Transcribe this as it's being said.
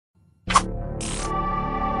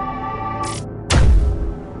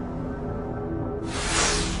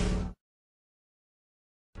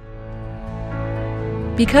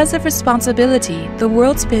Because of responsibility, the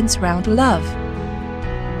world spins round love.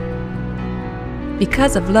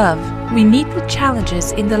 Because of love, we meet the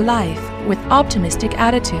challenges in the life with optimistic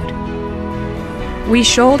attitude. We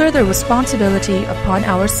shoulder the responsibility upon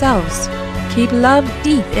ourselves, keep love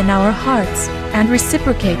deep in our hearts, and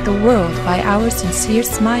reciprocate the world by our sincere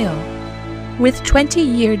smile. With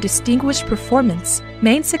 20-year distinguished performance,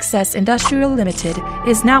 Main Success Industrial Limited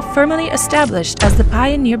is now firmly established as the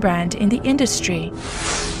pioneer brand in the industry.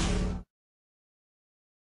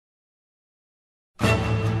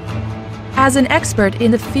 As an expert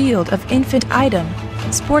in the field of infant item,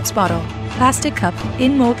 sports bottle, plastic cup,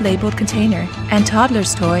 in-mold labeled container, and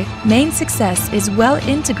toddler's toy, Main Success is well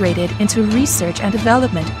integrated into research and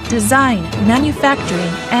development, design,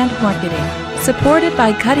 manufacturing, and marketing. Supported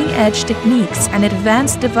by cutting-edge techniques and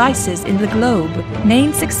advanced devices in the globe,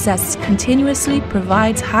 Main Success continuously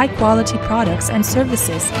provides high-quality products and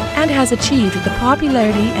services and has achieved the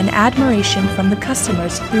popularity and admiration from the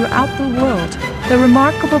customers throughout the world. The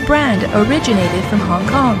remarkable brand originated from Hong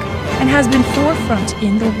Kong and has been forefront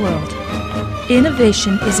in the world.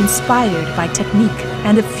 Innovation is inspired by technique,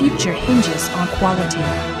 and the future hinges on quality.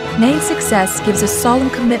 Main Success gives a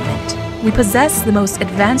solemn commitment. We possess the most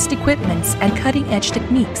advanced equipments and cutting-edge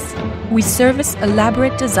techniques. We service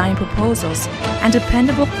elaborate design proposals and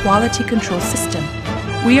dependable quality control system.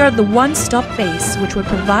 We are the one-stop base which will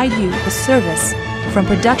provide you the service from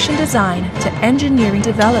production design to engineering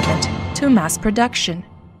development to mass production.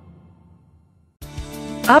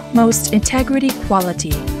 Utmost integrity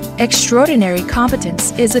quality. Extraordinary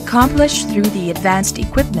competence is accomplished through the advanced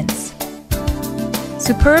equipments.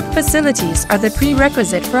 Superb facilities are the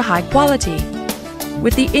prerequisite for high quality.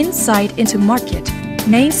 With the insight into market,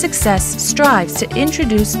 Main Success strives to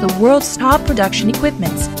introduce the world's top production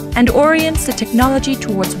equipments and orients the technology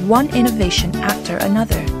towards one innovation after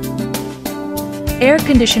another.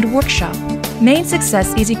 Air-conditioned workshop. Main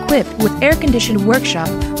Success is equipped with air-conditioned workshop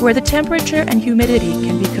where the temperature and humidity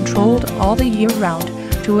can be controlled all the year round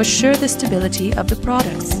to assure the stability of the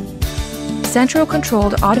products. Central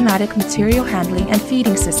controlled automatic material handling and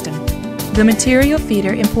feeding system. The material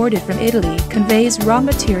feeder imported from Italy conveys raw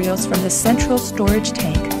materials from the central storage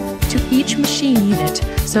tank to each machine unit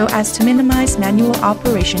so as to minimize manual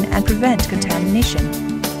operation and prevent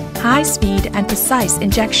contamination. High speed and precise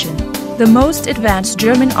injection. The most advanced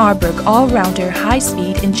German Arburg all-rounder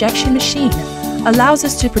high-speed injection machine allows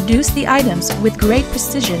us to produce the items with great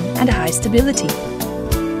precision and high stability.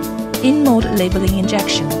 In-mold labeling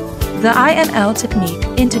injection. The IML technique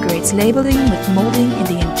integrates labeling with molding in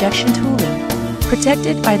the injection tooling.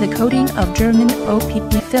 Protected by the coating of German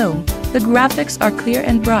OPP film, the graphics are clear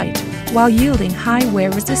and bright, while yielding high wear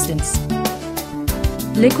resistance.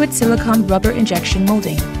 Liquid silicone rubber injection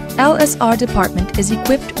molding. LSR department is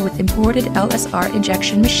equipped with imported LSR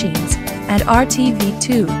injection machines and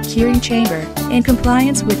RTV2 curing chamber in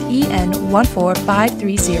compliance with EN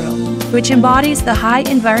 14530, which embodies the high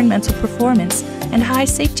environmental performance and high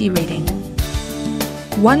safety rating.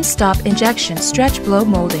 One-stop injection stretch blow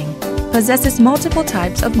molding possesses multiple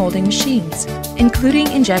types of molding machines,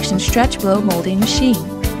 including injection stretch blow molding machine,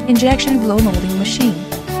 injection blow molding machine,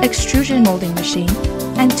 extrusion molding machine,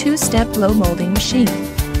 and two-step blow molding machine,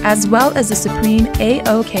 as well as the Supreme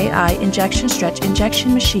AOKI injection stretch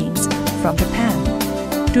injection machines from Japan.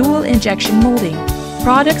 Dual injection molding.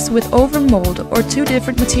 Products with overmold or two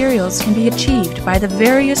different materials can be achieved by the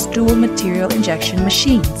various dual material injection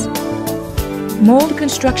machines. Mold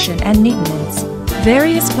construction and maintenance.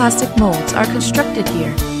 Various plastic molds are constructed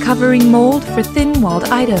here, covering mold for thin-walled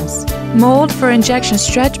items, mold for injection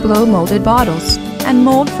stretch blow molded bottles, and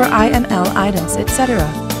mold for IML items, etc.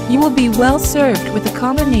 You will be well served with a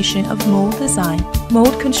combination of mold design,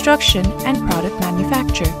 mold construction, and product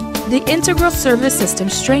manufacture. The integral service system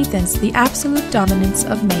strengthens the absolute dominance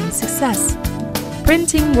of Main Success.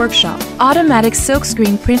 Printing workshop. Automatic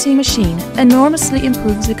silkscreen printing machine enormously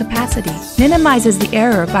improves the capacity, minimizes the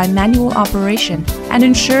error by manual operation, and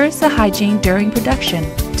ensures the hygiene during production.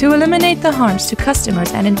 To eliminate the harms to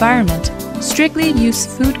customers and environment, strictly use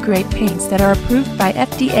food-grade paints that are approved by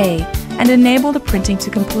FDA and enable the printing to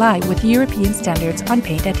comply with European standards on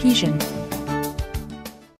paint adhesion.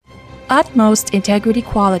 Utmost integrity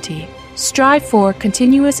quality. Strive for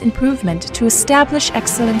continuous improvement to establish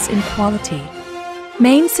excellence in quality.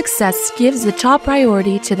 Main Success gives the top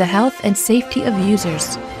priority to the health and safety of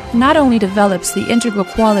users. Not only develops the integral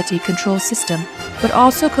quality control system, but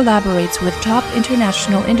also collaborates with top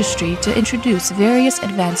international industry to introduce various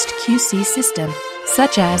advanced QC systems,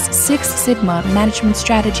 such as Six Sigma management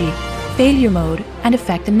strategy, failure mode and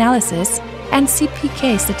effect analysis, and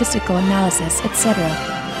CPK statistical analysis,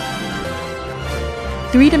 etc.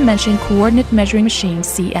 three-dimension coordinate measuring machine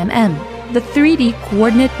 (CMM). The 3D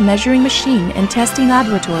coordinate measuring machine in testing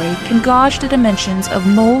laboratory can gauge the dimensions of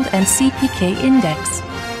mold and CPK index.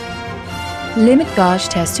 Limit gauge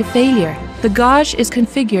test to failure. The gauge is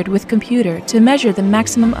configured with computer to measure the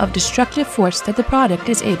maximum of destructive force that the product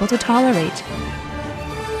is able to tolerate.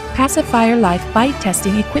 Pacifier life bite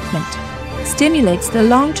testing equipment stimulates the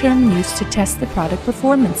long-term use to test the product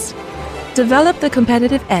performance. Develop the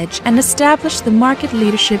competitive edge and establish the market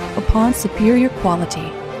leadership upon superior quality.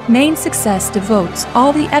 Main Success devotes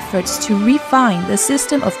all the efforts to refine the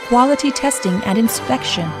system of quality testing and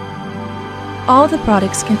inspection. All the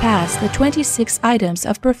products can pass the 26 items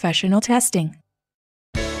of professional testing.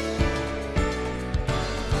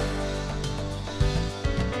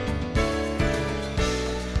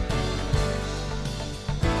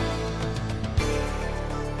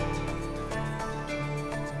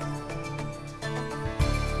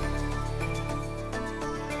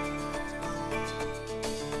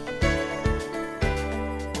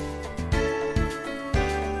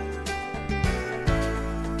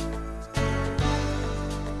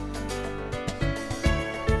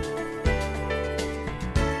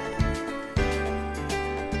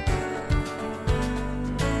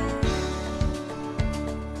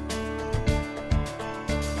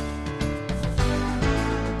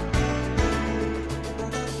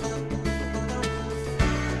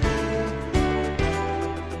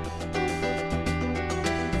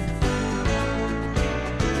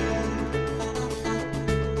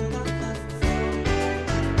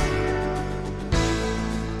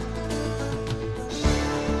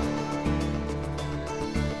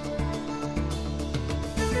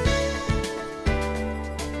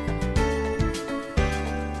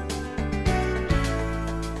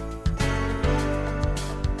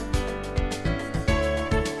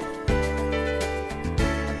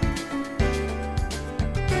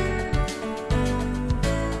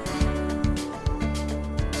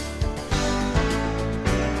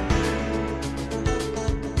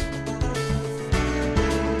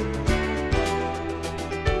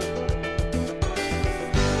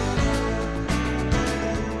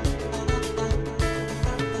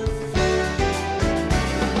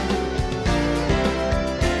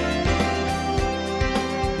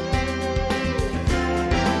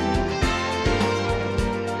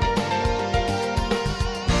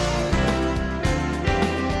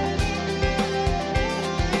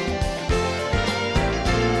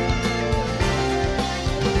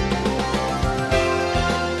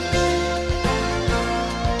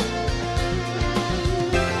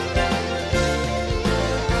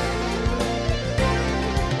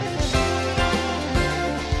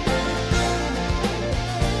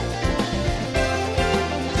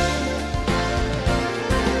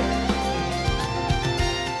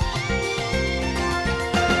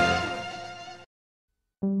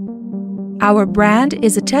 Our brand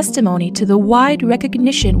is a testimony to the wide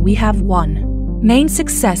recognition we have won. Main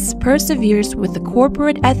Success perseveres with the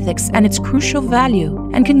corporate ethics and its crucial value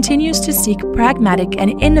and continues to seek pragmatic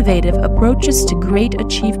and innovative approaches to great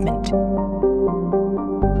achievement.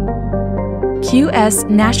 QS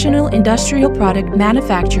National Industrial Product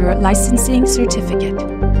Manufacturer Licensing Certificate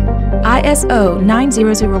ISO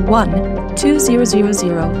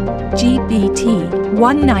 9001-2000 GBT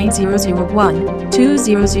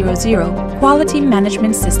 19001-2000 Quality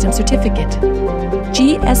Management System Certificate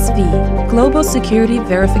GSV Global Security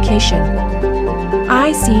Verification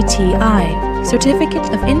ICTI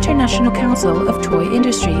Certificate of International Council of Toy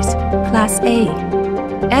Industries Class A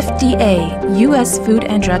FDA U.S. Food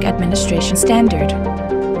and Drug Administration Standard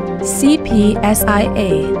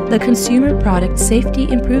CPSIA the Consumer Product Safety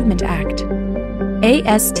Improvement Act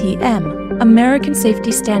ASTM American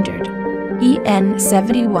Safety Standard EN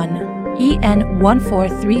 71 EN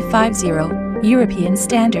 14350 European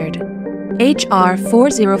Standard HR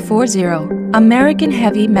 4040 American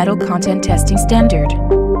Heavy Metal Content Testing Standard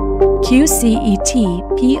QCET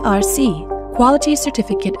PRC Quality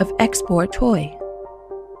Certificate of Export Toy.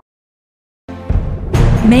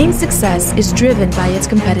 Main Success is driven by its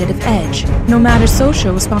competitive edge, no matter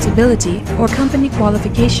social responsibility or company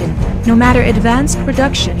qualification, no matter advanced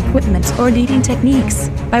production equipment or leading techniques,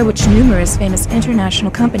 by which numerous famous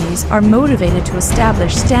international companies are motivated to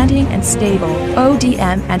establish standing and stable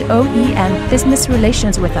ODM and OEM business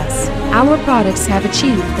relations with us. Our products have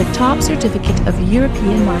achieved the top certificate of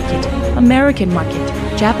European market, American market,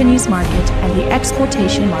 Japanese market, and the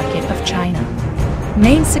exportation market of China.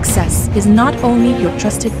 Main Success is not only your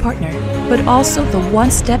trusted partner, but also the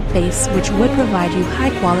one-step base which would provide you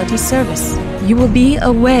high-quality service. You will be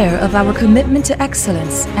aware of our commitment to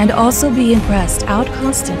excellence and also be impressed out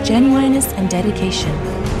constant genuineness and dedication.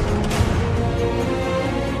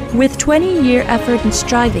 With 20-year effort and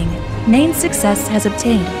striving, Main Success has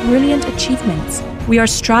obtained brilliant achievements. We are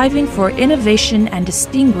striving for innovation and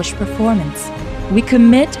distinguished performance. We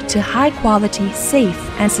commit to high-quality, safe,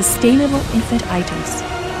 and sustainable infant items.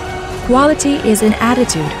 Quality is an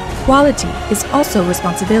attitude. Quality is also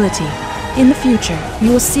responsibility. In the future,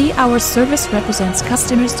 you will see our service represents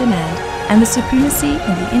customers' demand and the supremacy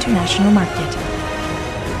in the international market.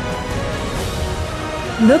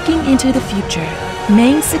 Looking into the future,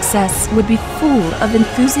 Main Success would be full of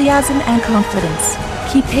enthusiasm and confidence.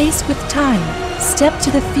 Keep pace with time. Step to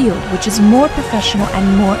the field which is more professional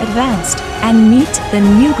and more advanced, and meet the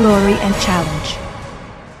new glory and challenge.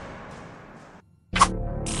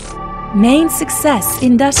 Main Success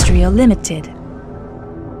Industrial Limited.